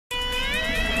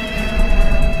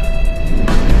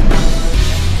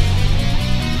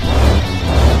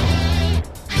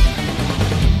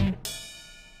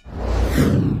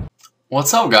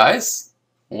What's up, guys?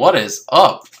 What is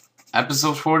up?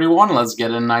 Episode 41, let's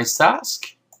get a nice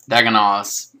task.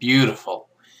 Dagonos. Beautiful.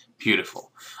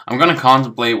 Beautiful. I'm gonna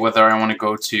contemplate whether I want to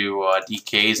go to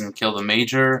DKs and kill the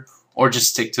major, or just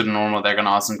stick to the normal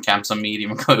Dagonos and camp some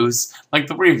medium clues, like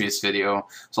the previous video.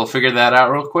 So I'll figure that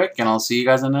out real quick, and I'll see you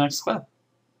guys in the next clip.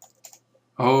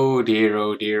 Oh dear,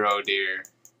 oh dear, oh dear.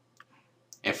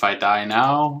 If I die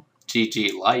now,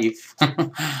 GG life.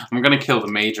 I'm gonna kill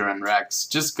the Major and Rex.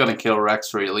 Just gonna kill Rex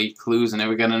for elite clues, and if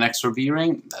we get an extra B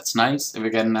ring, that's nice. If we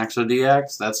get an extra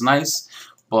DX, that's nice.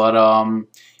 But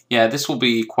yeah, this will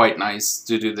be quite nice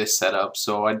to do this setup.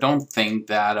 So I don't think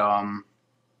that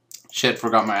shit,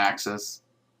 forgot my access.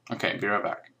 Okay, be right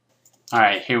back.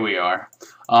 Alright, here we are.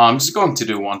 I'm just going to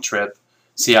do one trip,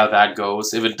 see how that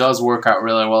goes. If it does work out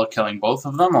really well killing both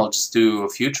of them, I'll just do a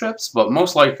few trips, but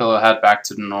most likely I'll head back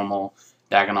to the normal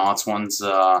Dagonauts once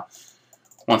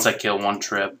I kill one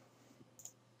trip.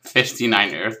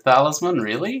 59 Earth Talisman?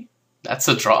 Really? That's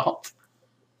a drop?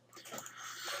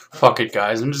 Fuck it,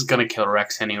 guys. I'm just gonna kill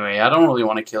Rex anyway. I don't really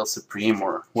want to kill Supreme,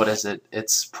 or what is it?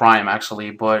 It's Prime,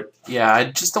 actually. But yeah,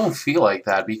 I just don't feel like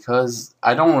that because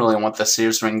I don't really want the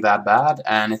Sears ring that bad,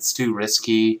 and it's too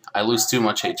risky. I lose too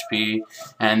much HP,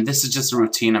 and this is just a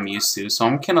routine I'm used to. So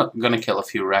I'm gonna kill a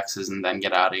few Rexes and then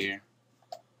get out of here.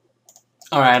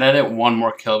 Alright, I did one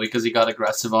more kill because he got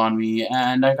aggressive on me,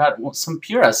 and I got some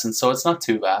pure essence, so it's not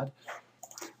too bad.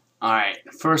 Alright,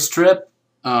 first trip.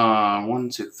 1,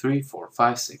 2, 3, 4,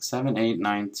 5, 6, 7, 8,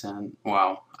 9, 10.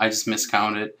 Wow, I just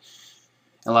miscounted.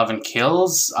 11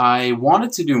 kills. I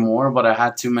wanted to do more, but I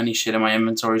had too many shit in my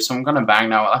inventory, so I'm gonna bang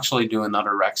now. I'll actually do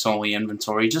another Rex only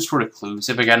inventory just for the clues.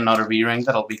 If I get another V ring,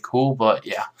 that'll be cool, but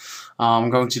yeah. I'm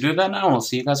going to do that now, and I'll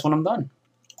see you guys when I'm done.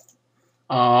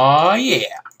 Oh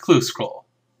yeah, clue scroll.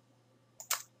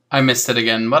 I missed it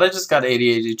again, but I just got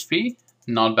 88 HP.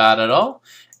 Not bad at all.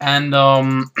 And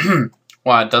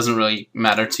well, it doesn't really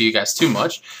matter to you guys too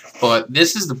much, but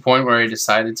this is the point where I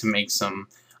decided to make some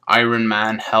Iron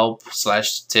Man help /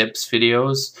 tips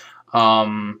videos.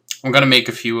 I'm gonna make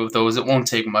a few of those. It won't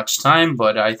take much time,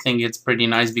 but I think it's pretty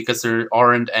nice because there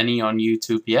aren't any on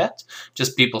YouTube yet.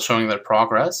 Just people showing their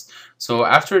progress. So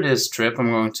after this trip,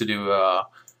 I'm going to do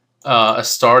a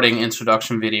starting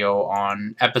introduction video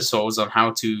on episodes on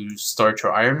how to start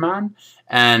your Iron Man.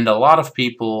 And a lot of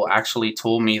people actually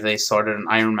told me they started an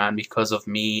Iron Man because of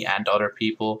me and other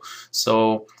people.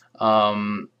 So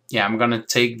yeah, I'm gonna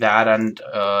take that and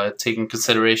take in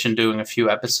consideration doing a few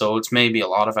episodes, maybe a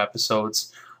lot of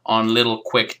episodes, on little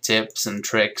quick tips and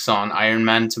tricks on Iron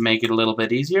Man to make it a little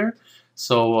bit easier.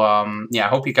 So yeah, I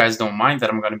hope you guys don't mind that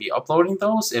I'm going to be uploading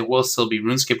those. It will still be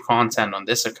RuneScape content on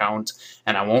this account,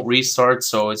 and I won't restart,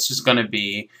 so it's just going to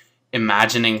be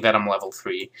imagining that I'm level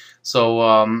 3. So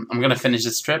I'm going to finish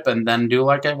this trip and then do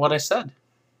like what I said.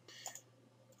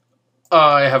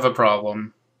 I have a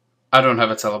problem. I don't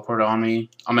have a teleport on me.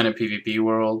 I'm in a PvP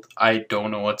world. I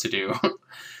don't know what to do.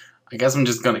 I guess I'm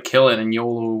just going to kill it and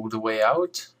YOLO the way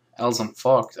out. Else I'm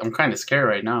fucked. I'm kind of scared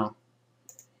right now.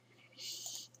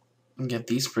 Get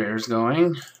these prayers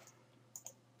going.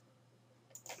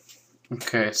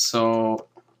 Okay, so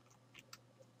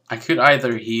I could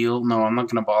either heal. No, I'm not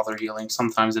gonna bother healing.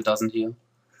 Sometimes it doesn't heal.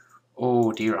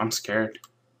 Oh dear, I'm scared.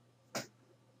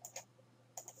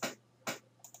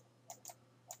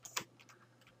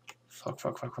 Fuck,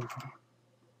 fuck, fuck, fuck, fuck.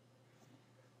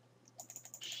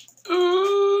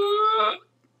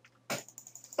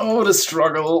 Oh, the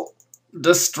struggle.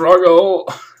 The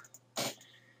struggle.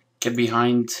 Get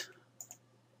behind.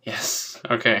 Yes,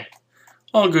 okay.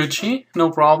 All Gucci,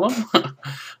 no problem.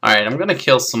 Alright, I'm gonna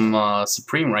kill some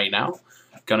Supreme right now.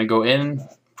 Gonna go in,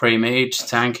 pray mage,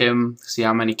 tank him, see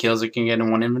how many kills I can get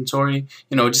in one inventory.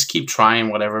 You know, just keep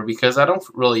trying whatever, because I don't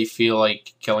really feel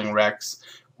like killing Rex,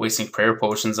 wasting prayer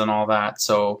potions and all that.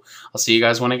 So, I'll see you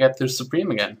guys when I get through Supreme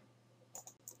again.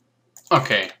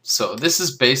 Okay, so this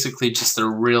is basically just a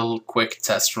real quick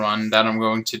test run that I'm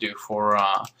going to do for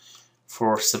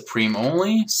Supreme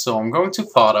only. So I'm going to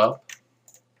pot up.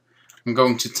 I'm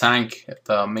going to tank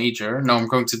the Major. No, I'm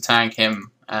going to tank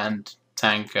him and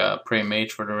tank Pray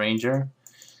Mage for the Ranger.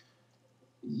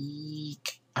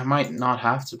 Eek. I might not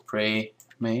have to Pray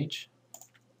Mage.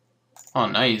 Oh,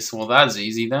 nice. Well, that's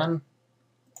easy then.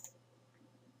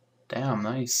 Damn,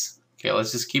 nice. Okay,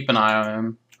 let's just keep an eye on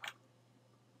him.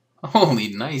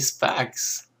 Holy, nice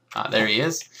packs. Ah, there he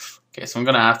is. Okay, so I'm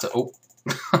gonna have to... Oh.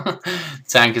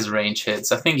 Tank his range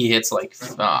hits. I think he hits like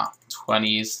 20s,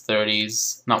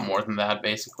 30s, not more than that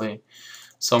basically.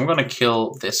 So I'm gonna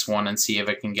kill this one and see if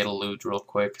I can get a loot real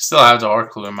quick. Still have the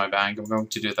Arc Clue in my bag. I'm going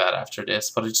to do that after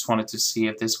this, but I just wanted to see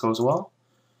if this goes well.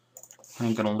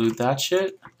 I'm gonna loot that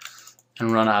shit.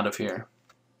 and run out of here.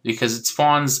 Because it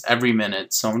spawns every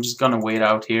minute, so I'm just gonna wait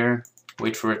out here,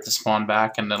 wait for it to spawn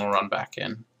back, and then I'll run back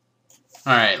in.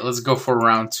 Alright, let's go for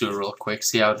round 2 real quick,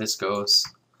 see how this goes.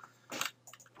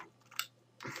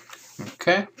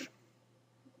 Okay.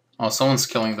 Oh, someone's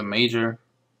killing the major.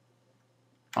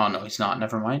 Oh no, he's not,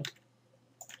 never mind.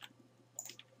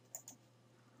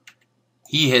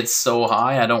 He hits so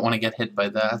high, I don't want to get hit by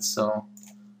that, so...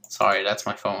 Sorry, that's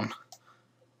my phone.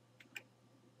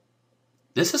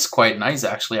 This is quite nice,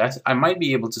 actually. I might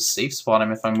be able to safe spot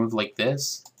him if I move like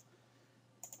this.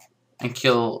 And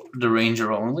kill the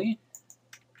ranger only.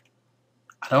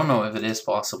 I don't know if it is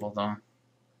possible, though.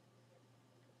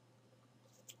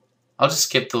 I'll just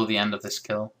skip till the end of this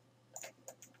kill.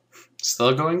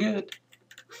 Still going good.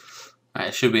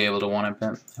 I should be able to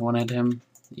one-hit him.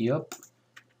 Yup.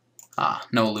 Ah,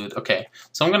 no loot. Okay,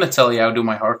 so I'm gonna tell you how to do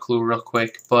my heart clue real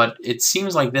quick, but it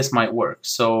seems like this might work.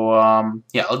 So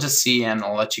yeah, I'll just see and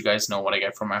I'll let you guys know what I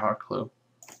get from my heart clue.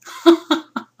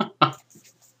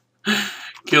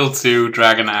 Kill 2,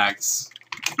 Dragon Axe.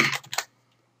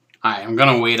 Alright, I'm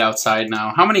gonna wait outside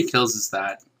now. How many kills is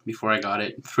that before I got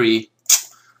it? 3.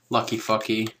 Lucky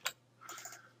fucky.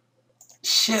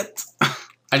 Shit.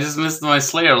 I just missed my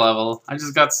Slayer level. I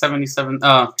just got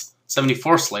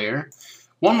 74 Slayer.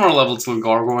 1 more level to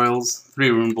Gargoyles.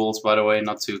 3 Rune Bowls, by the way,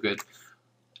 not too good.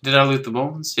 Did I loot the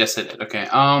bones? Yes, I did. Okay.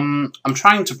 I'm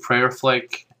trying to prayer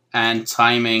flick and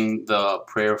timing the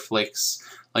prayer flicks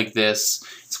like this.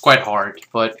 It's quite hard,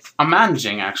 but I'm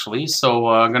managing actually. So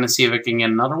I'm gonna see if I can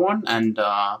get another one, and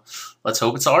let's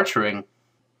hope it's archering.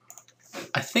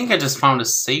 I think I just found a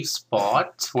safe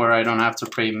spot where I don't have to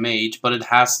pray mage, but it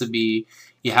has to be.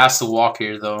 He has to walk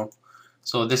here though.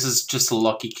 So this is just a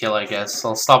lucky kill, I guess.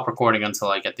 I'll stop recording until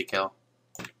I get the kill.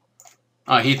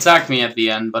 He attacked me at the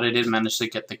end, but I did manage to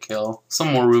get the kill.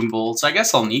 Some more rune bolts. I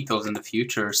guess I'll need those in the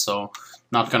future, so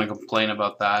not gonna complain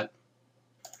about that.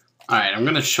 Alright, I'm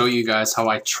gonna show you guys how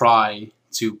I try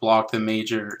to block the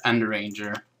major and the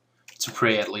ranger. To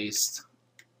pray at least.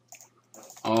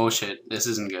 Oh shit, this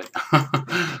isn't good.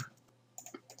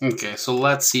 Okay, so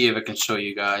let's see if I can show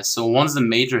you guys. So once the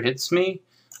major hits me,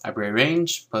 I pray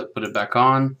range, put it back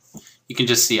on. You can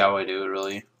just see how I do it,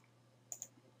 really.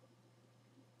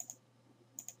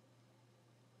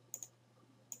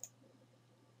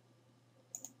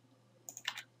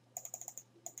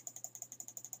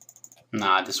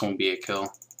 Nah, this won't be a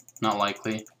kill. Not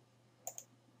likely.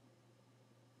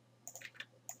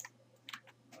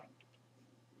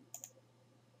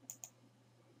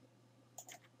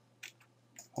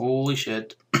 Holy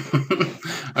shit.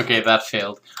 Okay, that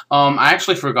failed. I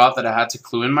actually forgot that I had to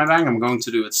clue in my bag. I'm going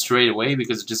to do it straight away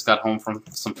because I just got home from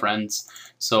some friends.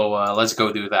 So let's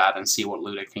go do that and see what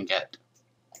loot I can get.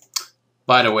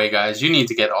 By the way, guys, you need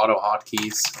to get auto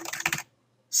hotkeys.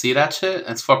 See that shit?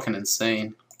 That's fucking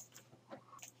insane.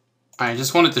 I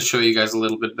just wanted to show you guys a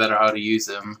little bit better how to use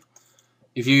them.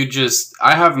 If you just...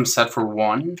 I have them set for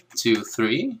 1, 2,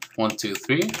 3. 1, 2,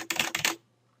 3.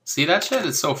 See that shit?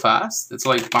 It's so fast. It's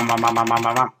like bam, bam, bam, bam, bam,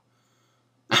 bam, bam.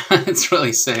 It's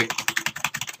really sick.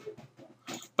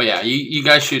 But yeah, you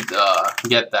guys should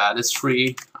get that. It's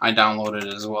free. I downloaded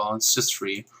it as well. It's just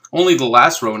free. Only the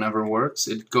last row never works.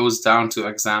 It goes down to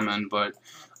examine, but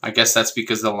I guess that's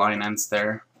because the line ends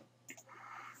there.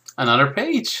 Another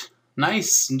page.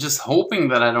 Nice. I'm just hoping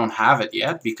that I don't have it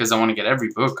yet because I want to get every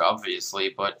book,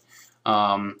 obviously. But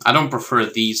I don't prefer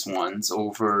these ones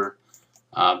over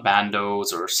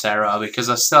Bandos or Sarah because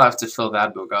I still have to fill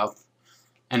that book up.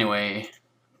 Anyway,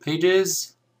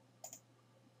 pages.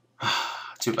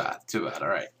 Too bad.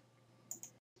 Alright.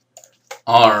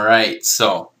 Alright,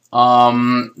 so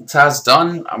task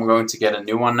done. I'm going to get a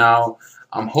new one now.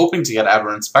 I'm hoping to get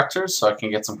Aber Inspectors so I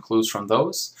can get some clues from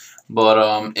those.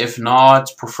 But if not,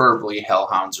 preferably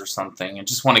Hellhounds or something. I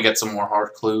just want to get some more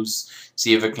hard clues.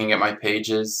 See if I can get my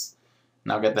pages.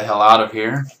 Now get the hell out of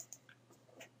here.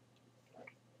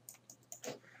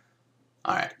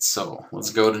 Alright, so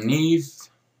let's go to Neve.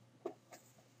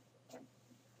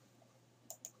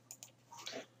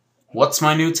 What's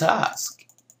my new task?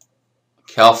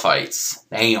 Cal fights.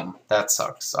 Damn, that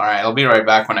sucks. Alright, I'll be right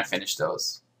back when I finish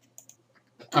those.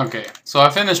 Okay, so I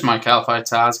finished my Cal fight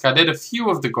task. I did a few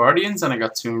of the Guardians and I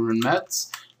got 2 rune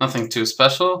mets. Nothing too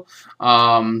special.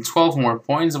 12 more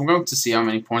points. I'm going to see how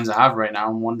many points I have right now.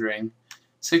 I'm wondering.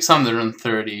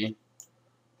 630.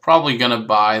 Probably gonna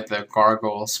buy the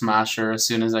Gargoyle Smasher as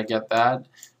soon as I get that.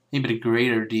 Maybe the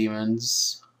Greater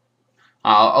Demons.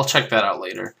 I'll check that out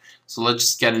later. So let's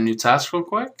just get a new task real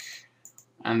quick.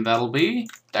 And that'll be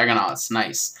Dagonauts.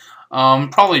 Nice.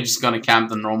 Probably just gonna camp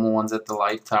the normal ones at the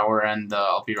light tower and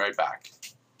I'll be right back.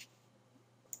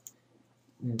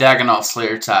 Dagannoth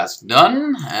Slayer task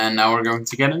done, and now we're going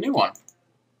to get a new one.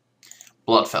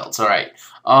 Bloodfelds. All right.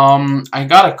 I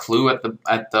got a clue at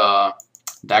the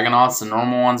Dagannoths, the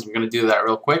normal ones. I'm gonna do that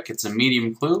real quick. It's a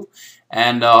medium clue,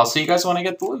 and I'll see you guys when I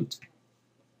get the loot.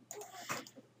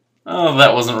 Oh,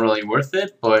 that wasn't really worth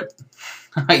it, but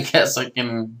I guess I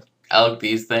can elk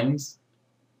these things.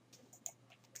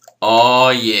 Oh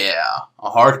yeah, a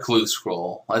hard clue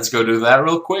scroll. Let's go do that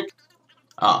real quick.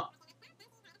 Ah,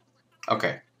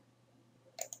 okay.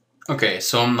 Okay,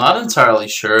 so I'm not entirely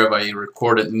sure if I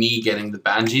recorded me getting the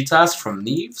Banshee task from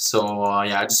Neve, so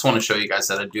yeah, I just want to show you guys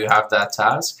that I do have that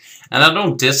task, and I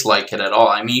don't dislike it at all.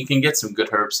 I mean, you can get some good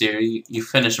herbs here, you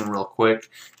finish them real quick,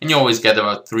 and you always get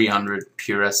about 300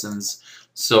 pure essence.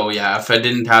 So yeah, if I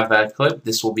didn't have that clip,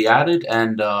 this will be added,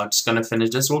 and just going to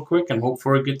finish this real quick and hope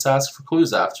for a good task for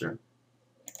clues after.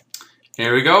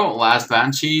 Here we go, last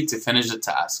Banshee to finish the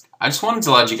task. I just wanted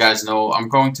to let you guys know I'm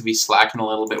going to be slacking a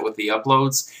little bit with the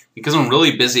uploads because I'm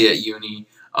really busy at uni.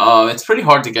 It's pretty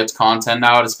hard to get content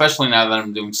out, especially now that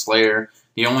I'm doing Slayer.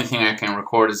 The only thing I can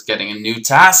record is getting a new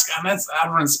task, and that's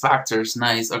Advent Specters.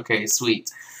 Nice, okay,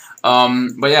 sweet.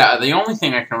 But yeah, the only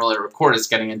thing I can really record is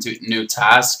getting into a new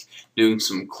task, doing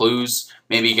some clues,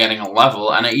 maybe getting a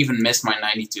level, and I even missed my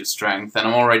 92 strength, and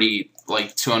I'm already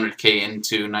like 200k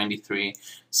into 93.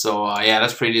 So yeah,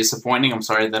 that's pretty disappointing. I'm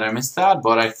sorry that I missed that,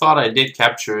 but I thought I did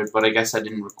capture it, but I guess I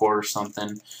didn't record or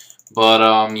something.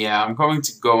 But yeah, I'm going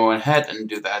to go ahead and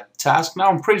do that task now.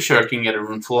 I'm pretty sure I can get a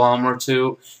runeful helm or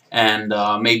two, and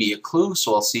maybe a clue,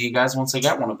 so I'll see you guys once I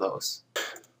get one of those.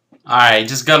 Alright,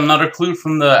 just got another clue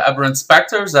from the Aberrant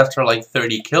Spectres after like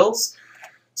 30 kills.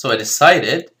 So I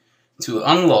decided to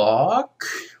unlock...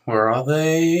 Where are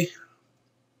they?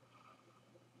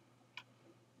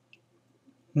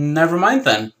 Never mind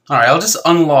then. Alright, I'll just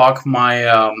unlock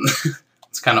my,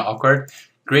 it's kind of awkward,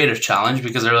 Greater Challenge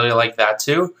because I really like that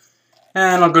too.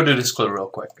 And I'll go do this clue real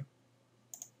quick.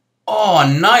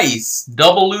 Oh, nice!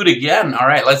 Double loot again.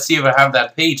 Alright, let's see if I have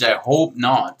that page. I hope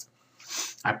not.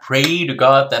 I pray to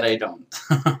God that I don't.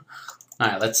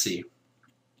 Alright, let's see.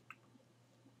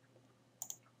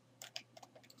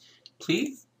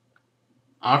 Please?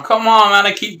 Oh, come on, man.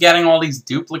 I keep getting all these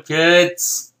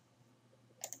duplicates.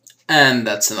 And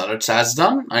that's another task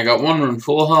done. I got one rune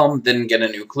full helm. Didn't get a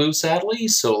new clue, sadly.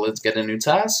 So let's get a new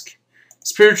task.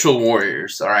 Spiritual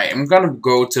Warriors. Alright, I'm going to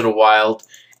go to the wild.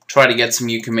 Try to get some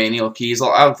Ecumenial keys.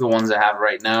 I'll out the ones I have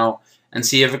right now. And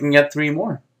see if I can get 3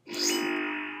 more.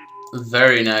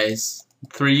 Very nice.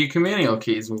 3 Ecumenial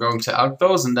keys. I'm going to out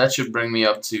those, and that should bring me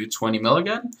up to 20 mil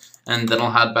again. And then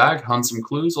I'll head back, hunt some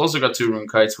clues. Also got 2 rune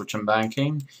kites, which I'm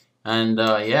banking. And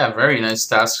yeah, very nice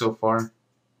task so far.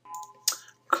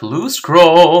 Clue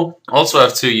scroll. Also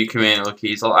have 2 Ecumenial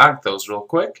keys. I'll act those real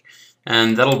quick.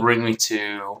 And that'll bring me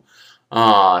to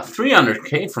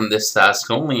 300k from this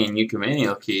task only in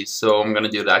Ecumenial keys. So I'm going to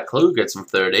do that clue, get some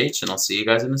 3rd H, and I'll see you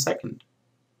guys in a second.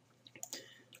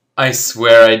 I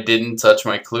swear I didn't touch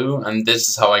my clue, and this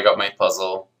is how I got my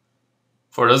puzzle.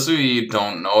 For those of you who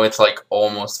don't know, it's like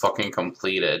almost fucking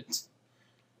completed.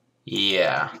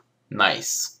 Yeah,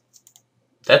 nice.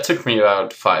 That took me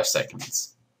about 5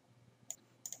 seconds.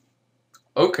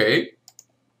 Okay,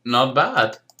 not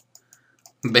bad.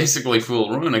 Basically full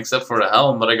rune except for the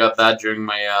helm, but I got that during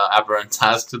my aberrant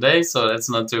task today, so that's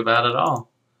not too bad at all.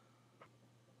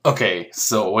 Okay,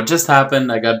 so what just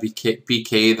happened, I got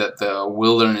BK that the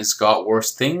wilderness got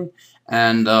worse thing,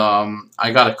 and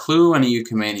I got a clue and a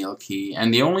Ecumenial key,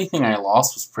 and the only thing I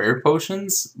lost was prayer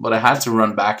potions, but I had to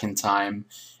run back in time,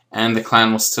 and the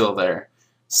clan was still there.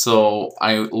 So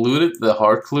I looted the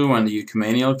hard clue and the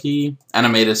Ecumenial key, and I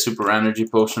made a super energy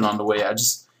potion on the way.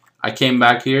 I came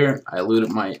back here, I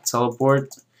looted my teleport,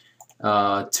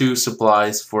 2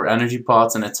 supplies for energy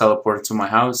pots, and I teleported to my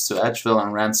house to Edgeville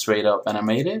and ran straight up, and I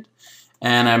made it.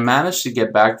 And I managed to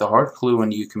get back the hard clue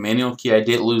and the Ecumenial key. I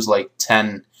did lose like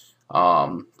 10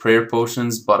 prayer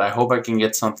potions, but I hope I can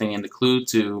get something in the clue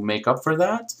to make up for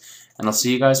that. And I'll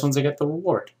see you guys once I get the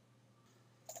reward.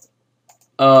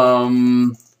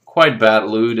 Quite bad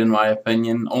loot in my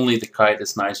opinion. Only the kite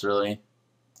is nice, really.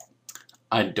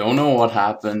 I don't know what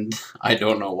happened. I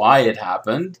don't know why it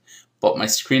happened. But my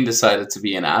screen decided to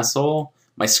be an asshole.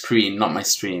 My screen, not my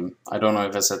stream. I don't know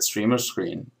if I said stream or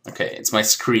screen. Okay, it's my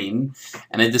screen.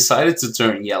 And it decided to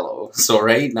turn yellow. So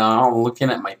right now I'm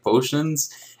looking at my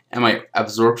potions. And my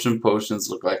absorption potions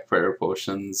look like prayer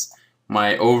potions.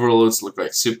 My overloads look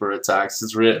like super attacks.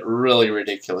 It's really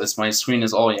ridiculous. My screen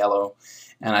is all yellow.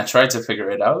 And I tried to figure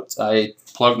it out. I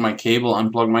plugged my cable,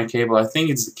 unplugged my cable. I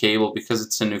think it's the cable because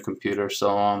it's a new computer.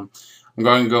 So I'm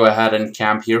going to go ahead and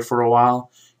camp here for a while.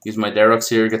 use my Derox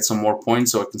here, get some more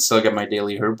points so I can still get my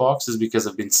daily herb boxes because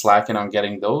I've been slacking on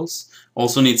getting those.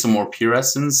 Also need some more pure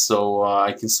essence so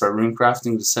I can start rune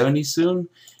crafting to 70 soon.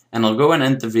 And I'll go and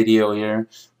end the video here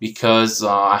because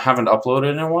I haven't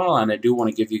uploaded in a while and I do want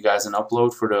to give you guys an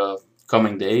upload for the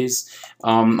coming days.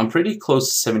 I'm pretty close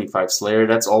to 75 Slayer.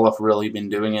 That's all I've really been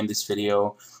doing in this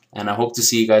video. And I hope to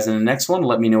see you guys in the next one.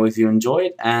 Let me know if you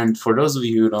enjoyed. And for those of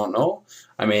you who don't know,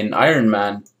 I made an Iron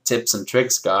Man tips and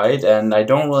tricks guide, and I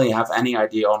don't really have any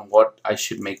idea on what I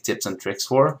should make tips and tricks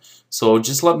for. So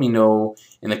just let me know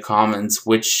in the comments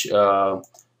which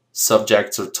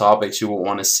subjects or topics you would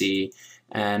want to see,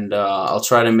 and I'll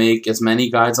try to make as many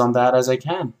guides on that as I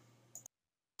can.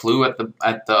 Clue at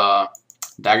the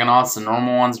Dagonauts, the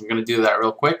normal ones. I'm gonna do that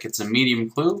real quick. It's a medium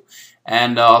clue,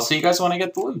 and I'll see you guys when I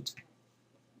get the loot.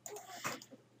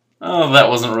 Oh, that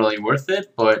wasn't really worth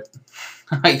it, but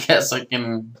I guess I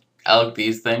can elk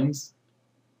these things.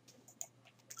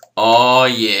 Oh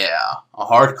yeah, a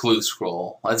hard clue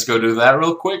scroll. Let's go do that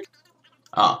real quick.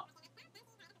 Ah,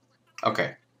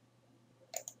 okay.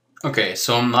 Okay,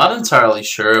 so I'm not entirely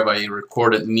sure if I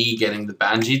recorded me getting the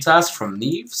Banshee task from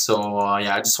Neve, so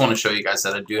yeah, I just want to show you guys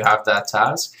that I do have that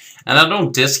task, and I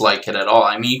don't dislike it at all.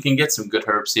 I mean, you can get some good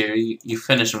herbs here, you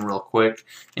finish them real quick,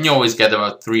 and you always get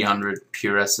about 300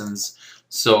 pure essence.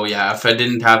 So yeah, if I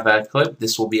didn't have that clip,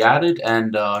 this will be added,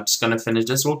 and just going to finish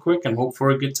this real quick and hope for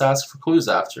a good task for clues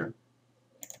after.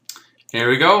 Here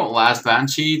we go, last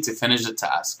Banshee to finish the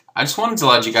task. I just wanted to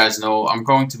let you guys know I'm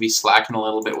going to be slacking a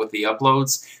little bit with the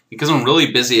uploads because I'm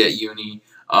really busy at uni.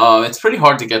 It's pretty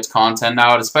hard to get content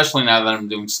out, especially now that I'm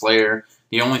doing Slayer.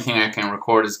 The only thing I can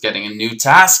record is getting a new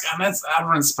task, and that's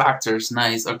Aberrant Spectres.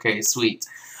 Nice, okay, sweet.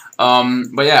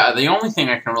 But yeah, the only thing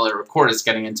I can really record is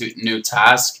getting into a new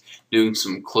task, doing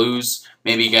some clues,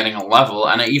 maybe getting a level,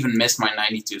 and I even missed my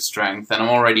 92 strength, and I'm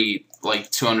already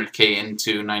like 200k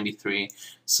into 93.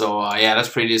 So yeah, that's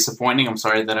pretty disappointing. I'm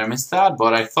sorry that I missed that,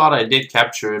 but I thought I did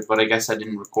capture it, but I guess I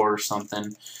didn't record or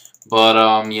something.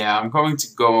 But yeah, I'm going to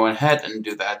go ahead and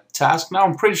do that task now.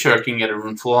 I'm pretty sure I can get a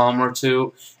runeful helm or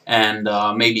two, and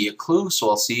maybe a clue, so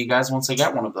I'll see you guys once I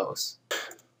get one of those.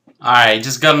 Alright,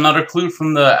 just got another clue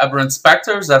from the Aberrant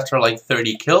Spectres after like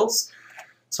 30 kills.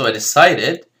 So I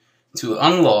decided to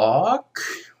unlock...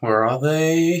 Where are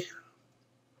they?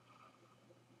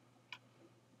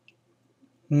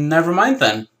 Never mind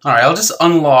then. Alright, I'll just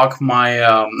unlock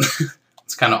my,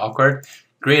 it's kind of awkward,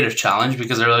 creative challenge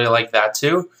because I really like that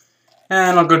too.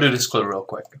 And I'll go do this clue real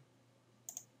quick.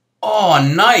 Oh,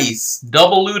 nice!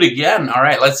 Double loot again.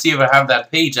 Alright, let's see if I have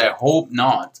that page. I hope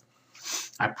not.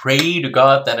 I pray to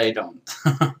God that I don't.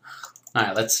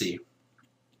 Alright, let's see.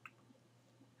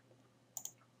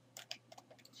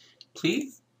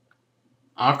 Please?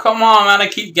 Oh, come on, man. I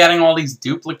keep getting all these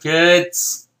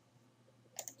duplicates.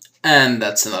 And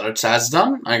that's another task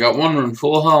done. I got one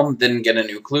runeful helm, didn't get a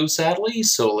new clue sadly,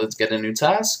 so let's get a new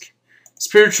task.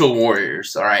 Spiritual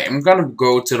Warriors. Alright, I'm gonna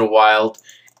go to the wild,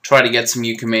 try to get some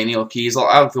Ecumenial keys. I'll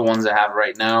out the ones I have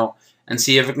right now, and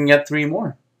see if I can get 3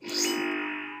 more.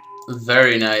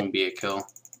 Very nice. Won't be a kill.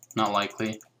 Not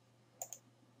likely.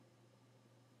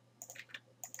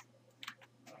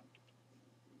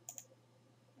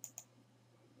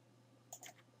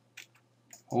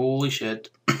 Holy shit.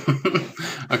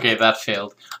 Okay, that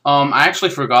failed. I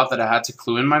actually forgot that I had to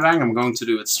clue in my bag. I'm going to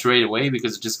do it straight away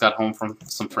because I just got home from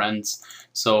some friends.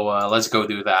 So let's go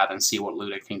do that and see what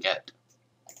loot I can get.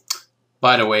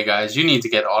 By the way, guys, you need to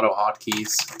get auto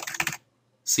hotkeys.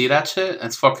 See that shit?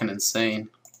 That's fucking insane.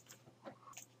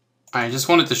 I just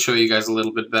wanted to show you guys a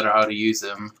little bit better how to use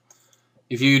them.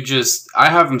 If you just... I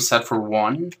have them set for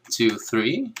 1, 2,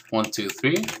 3. 1, 2,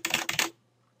 3.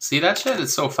 See that shit?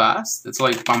 It's so fast. It's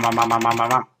like bam, bam, bam, bam, bam, bam,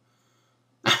 bam.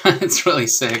 It's really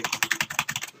sick.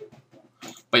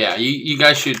 But yeah, you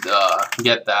guys should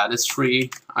get that. It's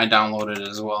free. I downloaded it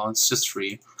as well. It's just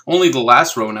free. Only the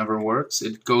last row never works.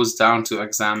 It goes down to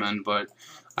examine, but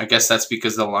I guess that's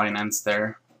because the line ends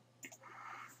there.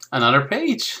 Another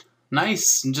page.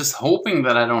 Nice. I'm just hoping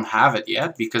that I don't have it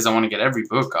yet because I want to get every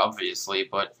book, obviously.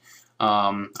 But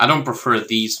I don't prefer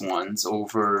these ones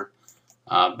over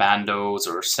Bandos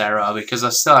or Sarah because I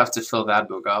still have to fill that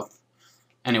book up.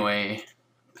 Anyway,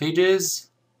 pages.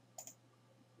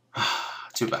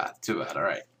 Too bad.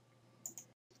 Alright.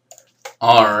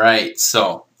 Alright,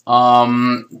 so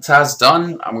task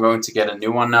done. I'm going to get a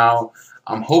new one now.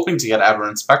 I'm hoping to get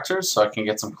Aberrant Spectres so I can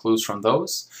get some clues from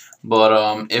those.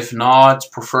 But if not,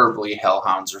 preferably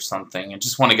Hellhounds or something. I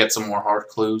just want to get some more hard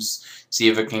clues. See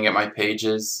if I can get my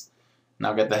pages.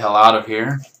 Now get the hell out of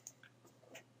here.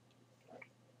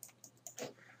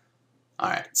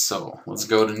 Alright, so let's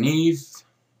go to Neve.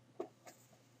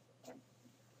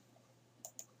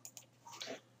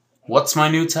 What's my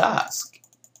new task?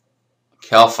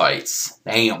 Cal fights.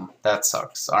 Damn, that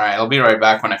sucks. Alright, I'll be right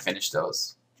back when I finish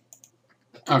those.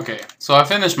 Okay, so I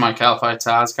finished my Cal fight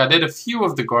task. I did a few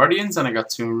of the Guardians and I got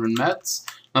 2 rune mets.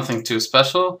 Nothing too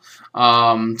special.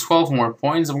 12 more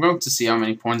points. I'm going to see how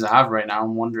many points I have right now.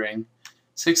 I'm wondering.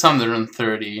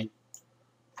 630.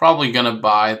 Probably gonna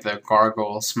buy the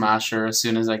Gargoyle Smasher as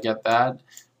soon as I get that.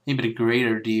 Maybe the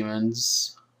Greater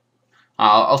Demons.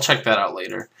 I'll check that out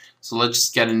later. So let's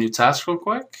just get a new task real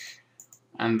quick.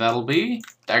 And that'll be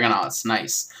Dagonauts.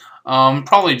 Nice.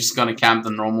 Probably just gonna camp the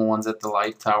normal ones at the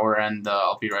light tower, and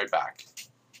I'll be right back.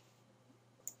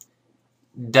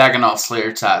 Dagonaut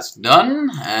Slayer task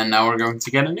done, and now we're going to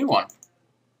get a new one.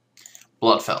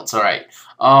 Bloodfelds. Alright.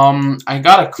 I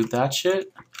gotta quit that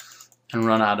shit and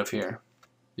run out of here.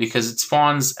 Because it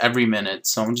spawns every minute,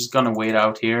 so I'm just gonna wait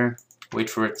out here, wait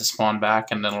for it to spawn back,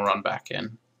 and then I'll run back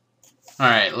in.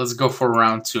 Alright, let's go for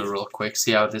round 2 real quick,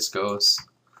 see how this goes.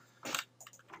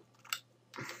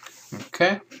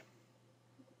 Okay.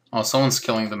 Oh, someone's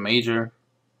killing the major.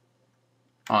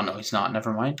 Oh no, he's not,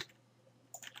 never mind.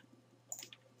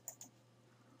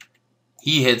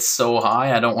 He hits so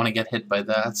high, I don't want to get hit by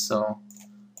that, so...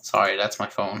 Sorry, that's my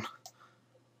phone.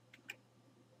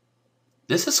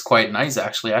 This is quite nice,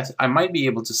 actually. I might be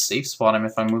able to safe spot him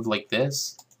if I move like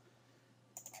this.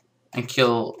 And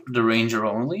kill the ranger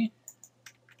only.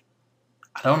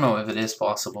 I don't know if it is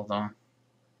possible, though.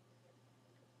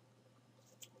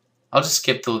 I'll just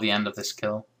skip till the end of this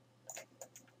kill.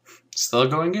 Still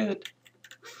going good.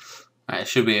 I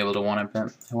should be able to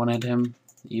one-hit him.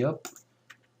 Yup.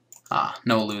 Ah,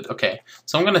 no loot. Okay,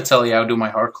 so I'm gonna tell you I'll do my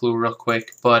heart clue real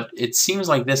quick, but it seems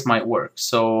like this might work.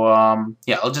 So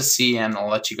yeah, I'll just see and I'll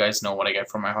let you guys know what I get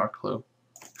for my heart clue.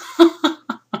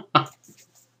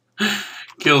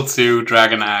 Kill 2,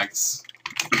 Dragon Axe.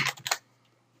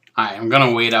 Alright, I'm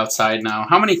gonna wait outside now.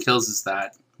 How many kills is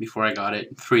that before I got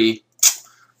it? 3.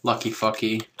 Lucky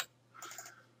fucky.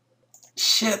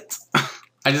 Shit.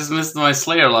 I just missed my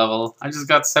Slayer level. I just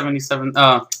got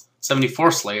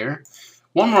 74 Slayer.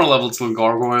 1 more level to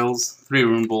Gargoyles. 3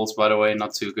 Rune Bowls, by the way,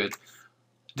 not too good.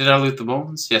 Did I loot the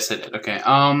bones? Yes, I did. Okay.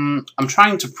 I'm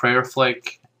trying to prayer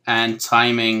flick and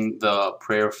timing the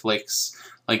prayer flicks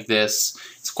like this.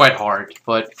 It's quite hard,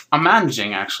 but I'm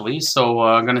managing actually. So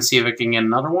I'm gonna see if I can get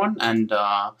another one, and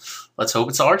let's hope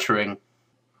it's archering.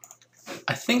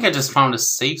 I think I just found a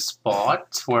safe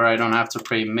spot where I don't have to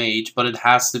pray mage, but it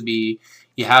has to be.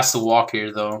 He has to walk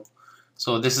here though.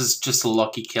 So this is just a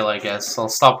lucky kill, I guess. I'll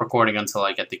stop recording until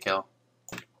I get the kill.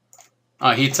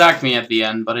 He attacked me at the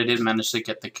end, but I did manage to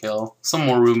get the kill. Some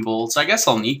more rune bolts. I guess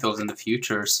I'll need those in the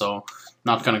future, so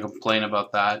not gonna complain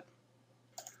about that.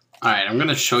 Alright, I'm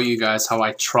gonna show you guys how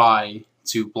I try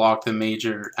to block the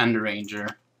major and the ranger.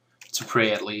 To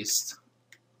pray at least.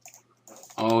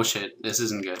 Oh shit, this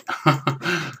isn't good.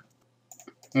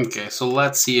 Okay, so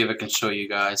let's see if I can show you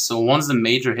guys. So once the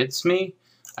major hits me,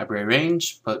 I pray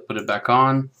range, put it back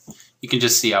on. You can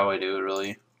just see how I do it,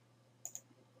 really.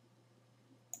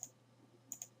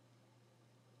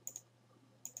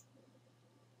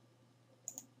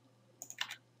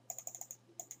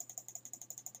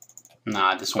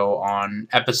 Nah, this will go on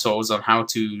episodes on how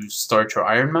to start your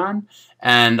Iron Man,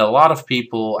 and a lot of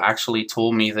people actually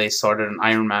told me they started an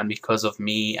Iron Man because of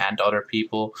me and other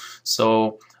people.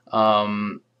 So,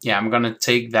 yeah, I'm gonna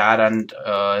take that and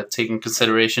take in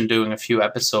consideration doing a few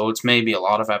episodes, maybe a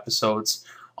lot of episodes,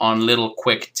 on little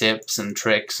quick tips and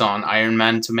tricks on Iron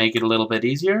Man to make it a little bit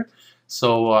easier.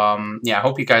 So yeah, I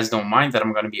hope you guys don't mind that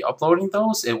I'm going to be uploading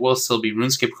those. It will still be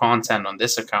RuneScape content on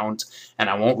this account, and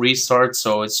I won't restart,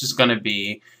 so it's just going to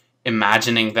be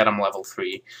imagining that I'm level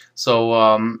 3. So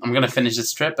I'm going to finish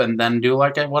this trip and then do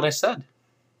like what I said.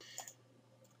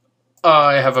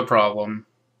 I have a problem.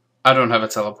 I don't have a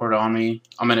teleport on me.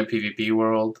 I'm in a PvP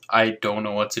world. I don't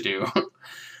know what to do.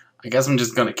 I guess I'm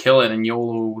just going to kill it and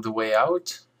YOLO the way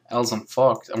out. Else I'm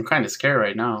fucked. I'm kind of scared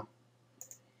right now.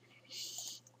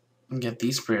 Get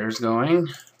these prayers going.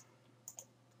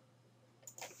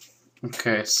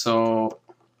 Okay, so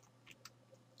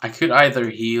I could either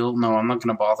heal. No, I'm not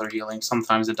gonna bother healing.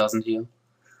 Sometimes it doesn't heal.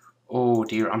 Oh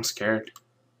dear, I'm scared.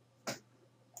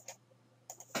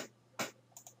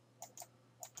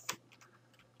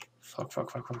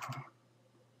 Fuck.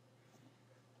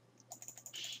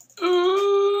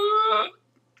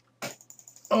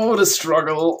 Oh, the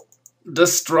struggle. The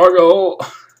struggle.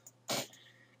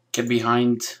 Get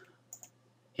behind.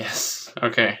 Yes,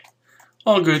 okay.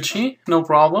 All Gucci, no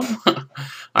problem.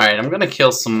 Alright, I'm gonna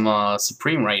kill some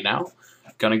Supreme right now.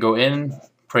 Gonna go in,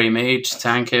 pray mage,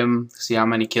 tank him, see how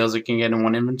many kills I can get in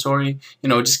one inventory. You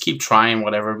know, just keep trying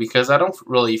whatever, because I don't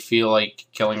really feel like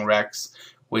killing Rex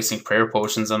wasting prayer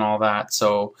potions and all that.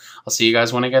 So I'll see you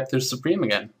guys when I get through Supreme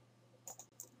again.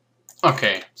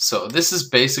 Okay, so this is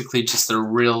basically just a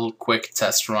real quick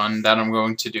test run that I'm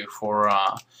going to do for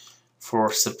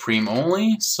Supreme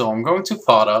only. So I'm going to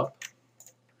pot up.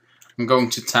 I'm going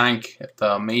to tank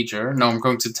the Major. No, I'm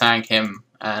going to tank him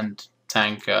and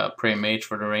tank Pray Mage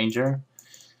for the Ranger.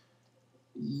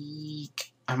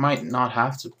 Eek. I might not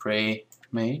have to Pray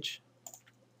Mage.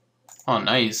 Oh,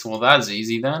 nice. Well, that's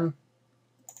easy then.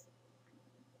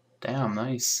 Damn,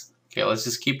 nice. Okay, let's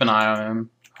just keep an eye on him.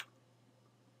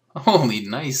 Holy,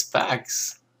 nice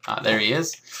packs. Ah, there he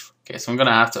is. Okay, so I'm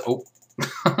gonna have to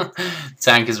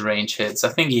tank his range hits. I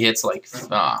think he hits like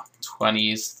 20s,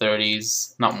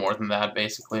 30s, not more than that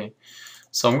basically.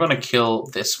 So I'm gonna kill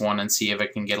this one and see if I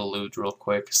can get a loot real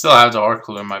quick. Still have the Arc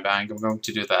Clue in my bag. I'm going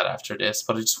to do that after this,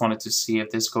 but I just wanted to see if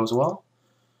this goes well.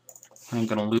 I'm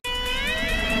gonna loot.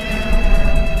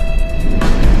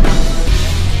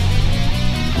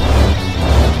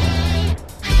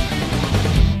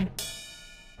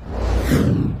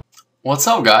 What's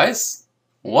up, guys?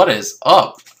 What is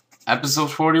up? Episode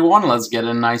 41, let's get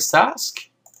a nice task.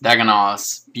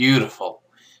 Daganos, beautiful,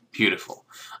 beautiful.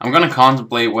 I'm gonna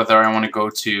contemplate whether I want to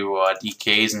go to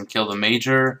DKs and kill the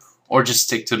Major, or just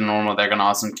stick to the normal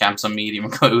Daganos and camp some medium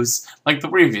clues, like the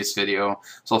previous video.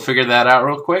 So I'll figure that out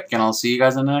real quick, and I'll see you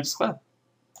guys in the next clip.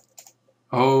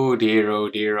 Oh dear, oh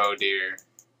dear, oh dear.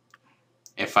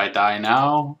 If I die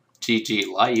now, GG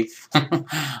life.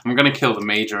 I'm gonna kill the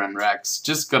Major and Rex.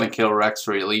 Just gonna kill Rex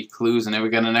for elite clues, and if we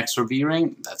get an extra B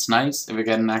ring, that's nice. If we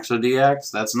get an extra DX,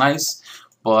 that's nice.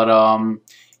 But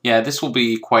yeah, this will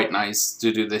be quite nice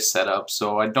to do this setup.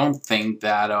 So I don't think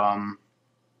that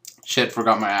shit,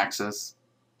 forgot my access.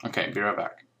 Okay, be right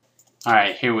back.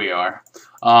 Alright, here we are.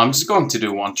 I'm just going to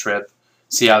do one trip.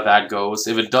 See how that goes.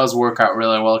 If it does work out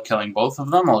really well killing both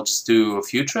of them, I'll just do a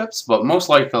few trips. But most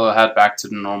likely I'll head back to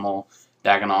the normal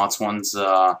Daganauts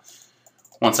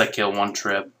once I kill one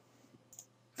trip.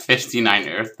 59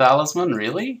 Earth Talisman?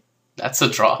 Really? That's a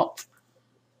drop?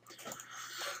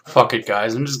 Fuck it,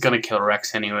 guys. I'm just gonna kill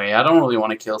Rex anyway. I don't really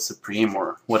want to kill Supreme,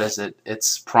 or what is it?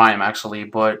 It's Prime, actually.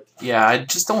 But yeah, I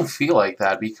just don't feel like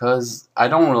that because I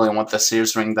don't really want the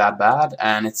Sears Ring that bad,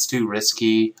 and it's too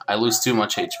risky. I lose too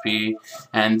much HP,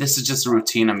 and this is just a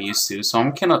routine I'm used to. So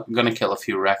I'm gonna kill a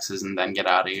few Rexes and then get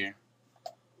out of here.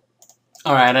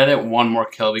 Alright, I did one more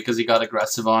kill because he got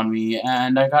aggressive on me,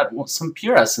 and I got some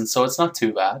Pure Essence, so it's not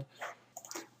too bad.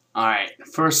 Alright,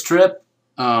 first trip.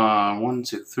 1,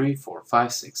 2, 3, 4,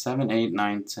 5, 6, 7, 8,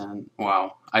 9, 10.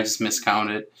 Wow, I just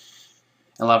miscounted.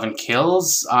 11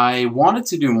 kills. I wanted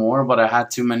to do more, but I had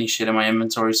too many shit in my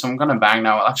inventory, so I'm gonna bang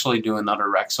now. I'll actually do another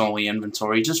Rex-only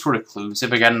inventory just for the clues.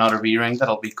 If I get another B-Ring,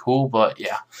 that'll be cool, but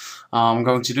yeah. I'm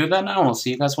going to do that now, and I'll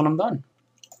see you guys when I'm done.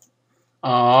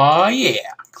 Yeah,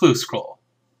 clue scroll.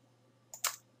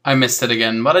 I missed it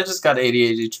again, but I just got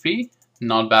 88 HP.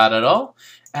 Not bad at all.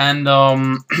 And,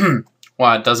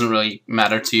 well, it doesn't really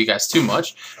matter to you guys too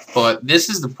much, but this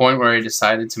is the point where I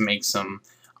decided to make some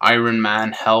Iron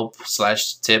Man help /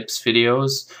 tips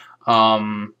videos.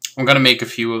 I'm going to make a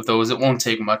few of those. It won't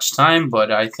take much time,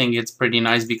 but I think it's pretty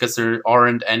nice because there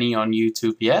aren't any on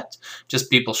YouTube yet, just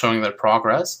people showing their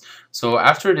progress. So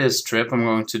after this trip, I'm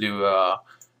going to do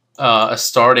a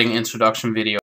starting introduction video.